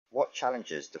What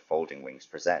challenges do folding wings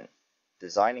present?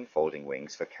 Designing folding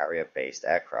wings for carrier-based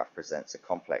aircraft presents a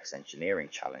complex engineering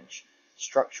challenge.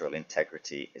 Structural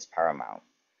integrity is paramount.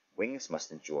 Wings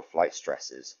must endure flight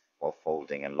stresses while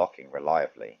folding and locking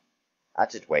reliably.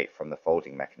 Added weight from the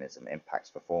folding mechanism impacts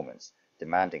performance,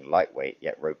 demanding lightweight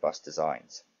yet robust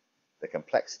designs. The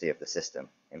complexity of the system,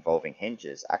 involving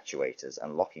hinges, actuators,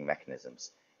 and locking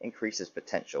mechanisms, increases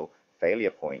potential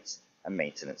failure points and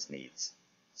maintenance needs.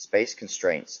 Space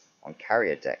constraints on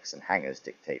carrier decks and hangars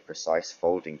dictate precise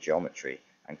folding geometry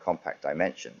and compact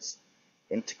dimensions.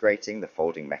 Integrating the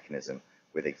folding mechanism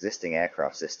with existing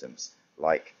aircraft systems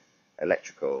like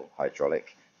electrical,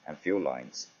 hydraulic, and fuel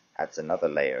lines adds another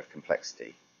layer of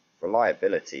complexity.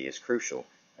 Reliability is crucial,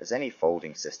 as any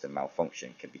folding system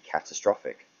malfunction can be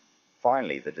catastrophic.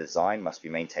 Finally, the design must be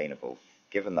maintainable,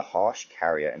 given the harsh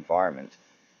carrier environment.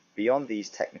 Beyond these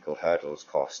technical hurdles,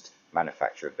 cost,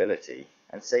 manufacturability,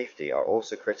 and safety are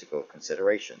also critical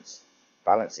considerations.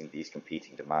 Balancing these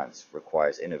competing demands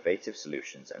requires innovative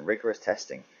solutions and rigorous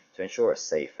testing to ensure a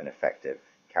safe and effective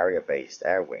carrier-based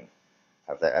air wing.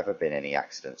 Have there ever been any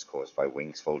accidents caused by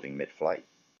wings folding mid-flight?